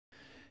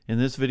In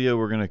this video,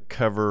 we're going to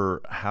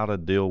cover how to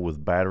deal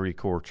with battery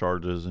core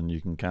charges, and you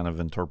can kind of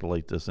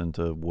interpolate this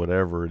into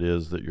whatever it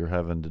is that you're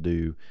having to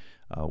do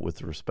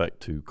with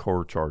respect to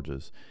core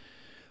charges.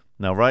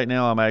 Now, right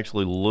now, I'm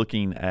actually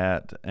looking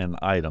at an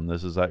item.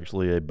 This is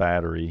actually a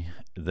battery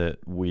that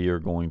we are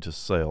going to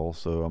sell,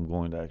 so I'm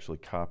going to actually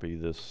copy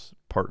this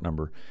part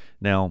number.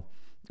 Now,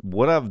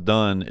 what I've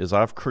done is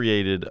I've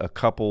created a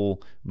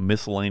couple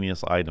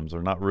miscellaneous items.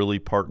 They're not really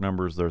part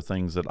numbers. They're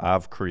things that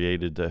I've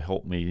created to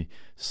help me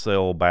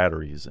sell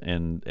batteries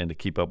and to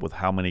keep up with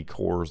how many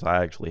cores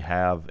I actually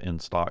have in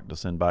stock to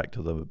send back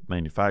to the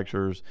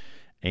manufacturers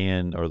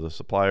or the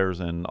suppliers,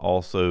 and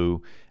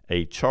also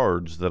a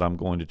charge that I'm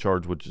going to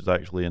charge, which is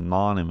actually a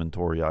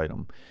non-inventory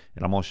item.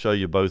 And I'm going to show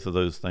you both of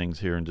those things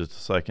here in just a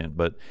second.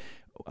 But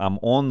I'm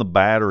on the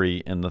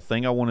battery, and the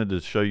thing I wanted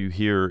to show you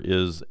here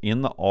is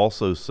in the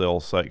also sell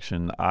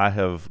section, I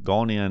have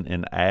gone in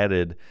and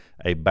added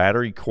a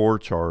battery core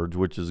charge,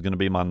 which is going to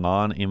be my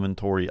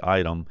non-inventory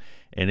item,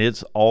 and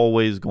it's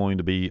always going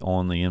to be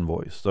on the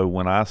invoice. So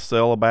when I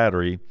sell a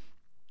battery,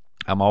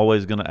 I'm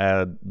always going to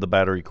add the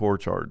battery core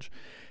charge.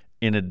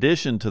 In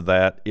addition to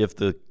that, if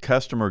the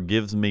customer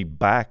gives me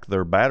back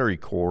their battery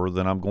core,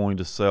 then I'm going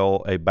to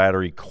sell a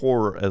battery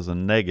core as a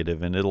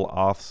negative, and it'll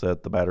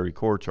offset the battery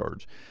core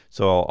charge.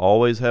 So I'll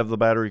always have the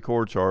battery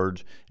core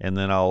charge, and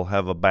then I'll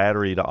have a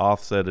battery to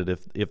offset it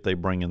if they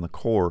bring in the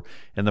core.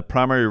 And the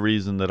primary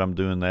reason that I'm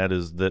doing that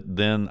is that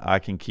then I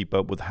can keep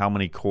up with how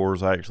many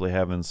cores I actually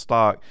have in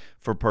stock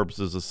for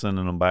purposes of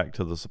sending them back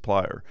to the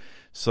supplier.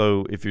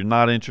 So if you're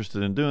not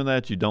interested in doing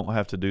that, you don't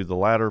have to do the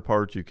latter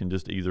part. You can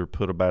just either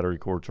put a battery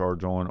core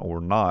charge on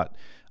or not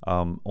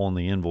on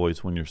the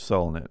invoice when you're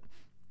selling it.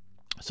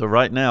 So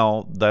right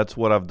now, that's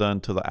what I've done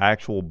to the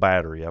actual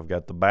battery. I've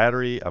got the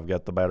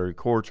battery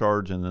core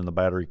charge, and then the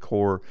battery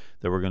core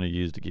that we're going to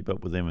use to keep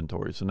up with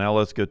inventory. So now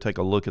let's go take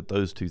a look at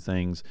those two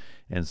things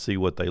and see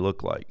what they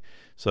look like.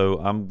 So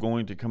I'm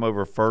going to come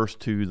over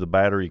first to the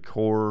battery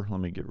core.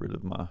 Let me get rid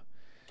of my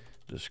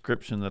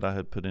description that I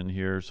had put in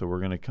here. So we're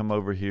going to come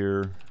over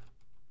here.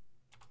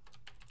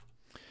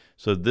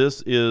 So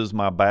this is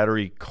my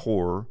battery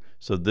core.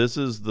 So this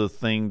is the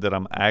thing that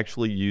I'm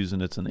actually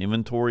using. It's an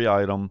inventory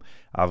item.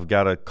 I've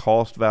got a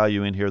cost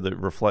value in here that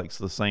reflects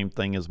the same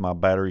thing as my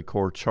battery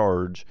core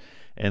charge.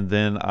 And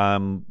then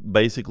I'm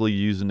basically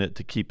using it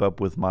to keep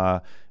up with my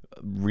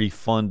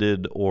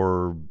refunded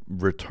or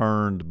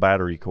returned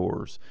battery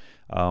cores.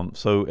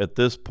 So at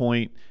this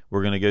point,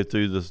 we're going to go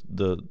through this,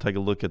 take a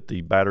look at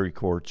the battery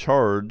core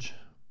charge.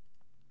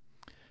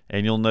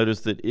 And you'll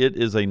notice that it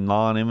is a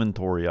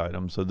non-inventory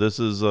item. So this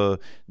is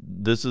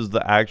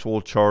the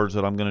actual charge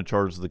that I'm going to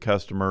charge the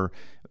customer,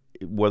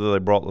 whether they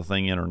brought the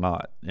thing in or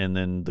not. And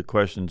then the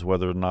question is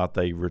whether or not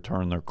they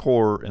return their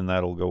core, and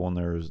that'll go on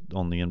there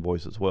on the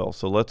invoice as well.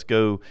 So let's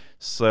go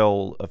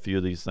sell a few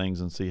of these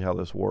things and see how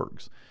this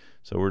works.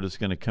 So we're just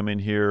going to come in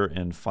here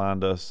and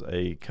find us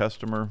a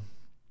customer.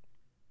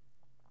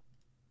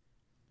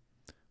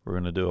 We're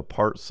going to do a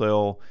part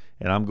sell,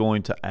 and I'm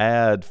going to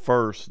add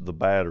first the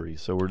battery.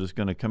 So we're just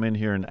going to come in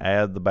here and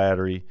add the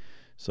battery.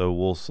 So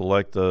we'll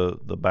select the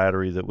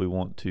battery that we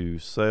want to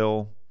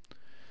sell.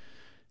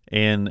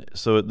 And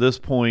so at this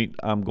point,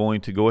 I'm going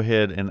to go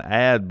ahead and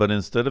add, but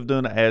instead of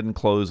doing an add and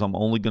close, I'm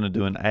only going to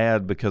do an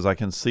add because I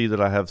can see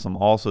that I have some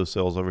also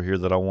sales over here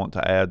that I want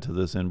to add to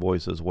this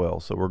invoice as well.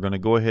 So we're going to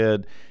go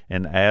ahead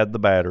and add the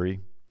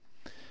battery.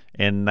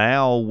 And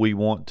now we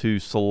want to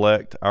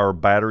select our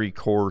battery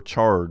core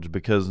charge,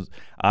 because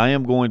I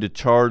am going to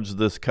charge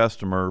this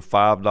customer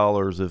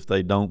 $5 if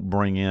they don't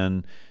bring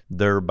in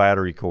their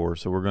battery core.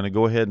 So we're going to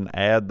go ahead and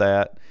add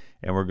that,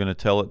 and we're going to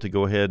tell it to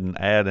go ahead and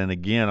add. And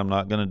again, I'm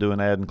not going to do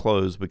an add and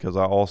close because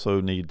I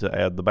also need to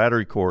add the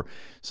battery core.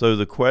 So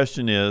the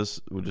question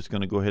is, we're just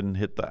going to go ahead and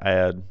hit the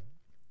add.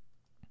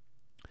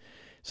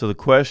 So the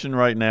question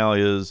right now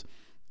is,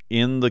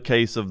 in the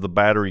case of the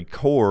battery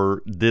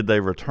core, did they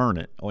return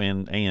it?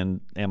 And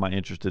am I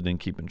interested in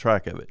keeping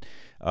track of it?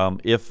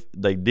 If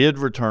they did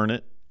return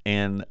it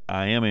and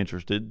I am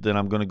interested, then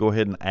I'm going to go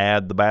ahead and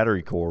add the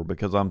battery core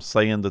because I'm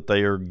saying that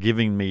they are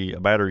giving me a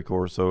battery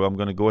core. So I'm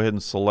going to go ahead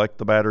and select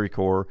the battery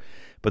core.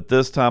 But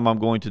this time I'm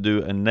going to do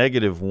a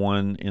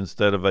 -1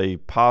 instead of a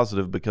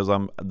positive because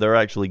they're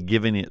actually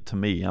giving it to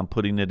me. I'm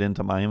putting it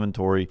into my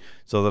inventory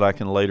so that I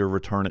can later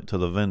return it to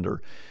the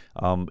vendor.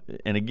 And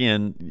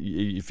again,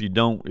 if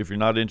you're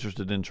not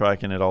interested in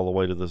tracking it all the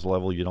way to this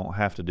level, you don't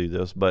have to do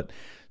this. But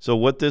so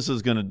what this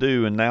is going to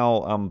do, and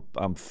now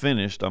I'm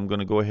finished, I'm going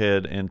to go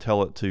ahead and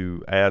tell it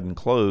to add and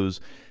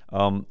close.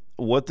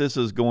 What this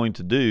is going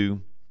to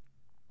do,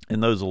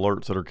 and those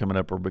alerts that are coming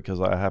up are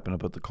because I happen to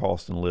put the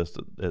cost and list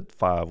at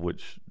 5,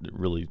 which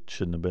really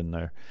shouldn't have been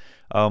there.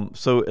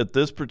 So at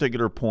this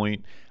particular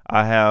point,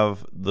 I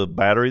have the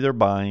battery they're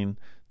buying,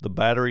 the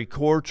battery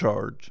core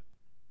charge,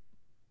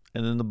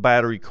 and then the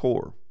battery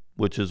core,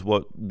 which is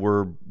what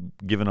we're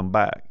giving them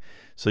back.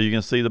 So you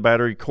can see the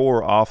battery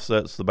core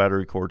offsets the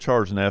battery core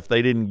charge. Now, if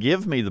they didn't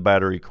give me the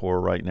battery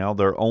core right now,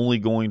 they're only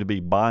going to be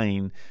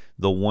buying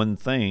the one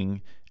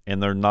thing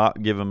and they're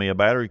not giving me a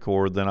battery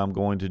core, then I'm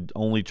going to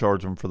only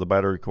charge them for the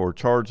battery core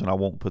charge, and I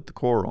won't put the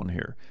core on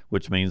here,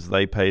 which means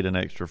they paid an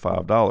extra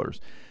 $5.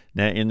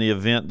 Now, in the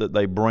event that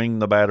they bring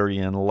the battery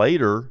in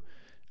later,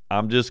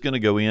 I'm just going to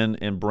go in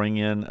and bring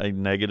in a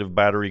negative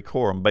battery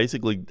core. I'm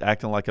basically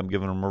acting like I'm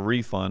giving them a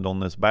refund on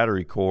this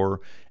battery core,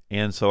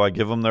 and so I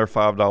give them their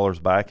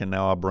 $5 back, and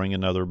now I bring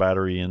another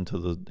battery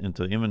into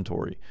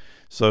inventory.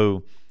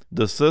 So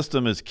the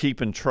system is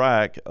keeping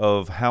track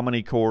of how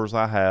many cores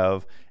I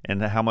have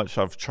and how much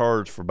I've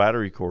charged for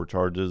battery core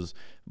charges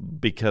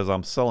because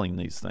I'm selling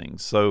these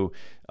things. So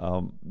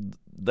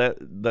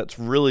that's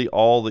really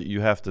all that you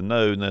have to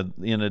know. Now,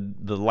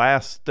 the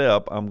last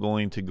step, I'm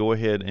going to go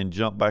ahead and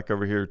jump back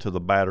over here to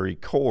the battery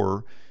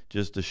core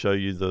just to show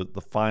you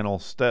the final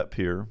step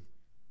here.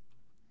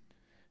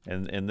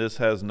 And this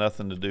has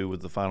nothing to do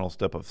with the final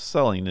step of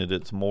selling it.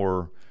 It's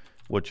more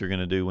what you're going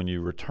to do when you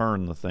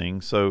return the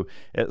thing. So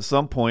at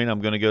some point, I'm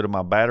going to go to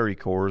my battery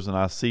cores, and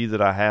I see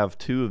that I have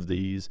 2 of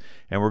these,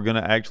 and we're going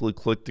to actually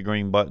click the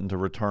green button to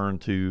return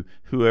to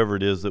whoever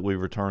it is that we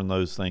return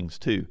those things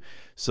to.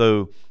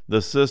 So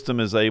the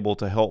system is able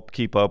to help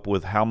keep up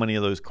with how many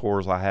of those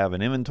cores I have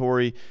in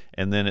inventory,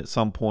 and then at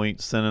some point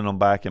sending them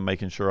back and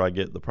making sure I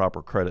get the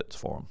proper credits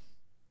for them.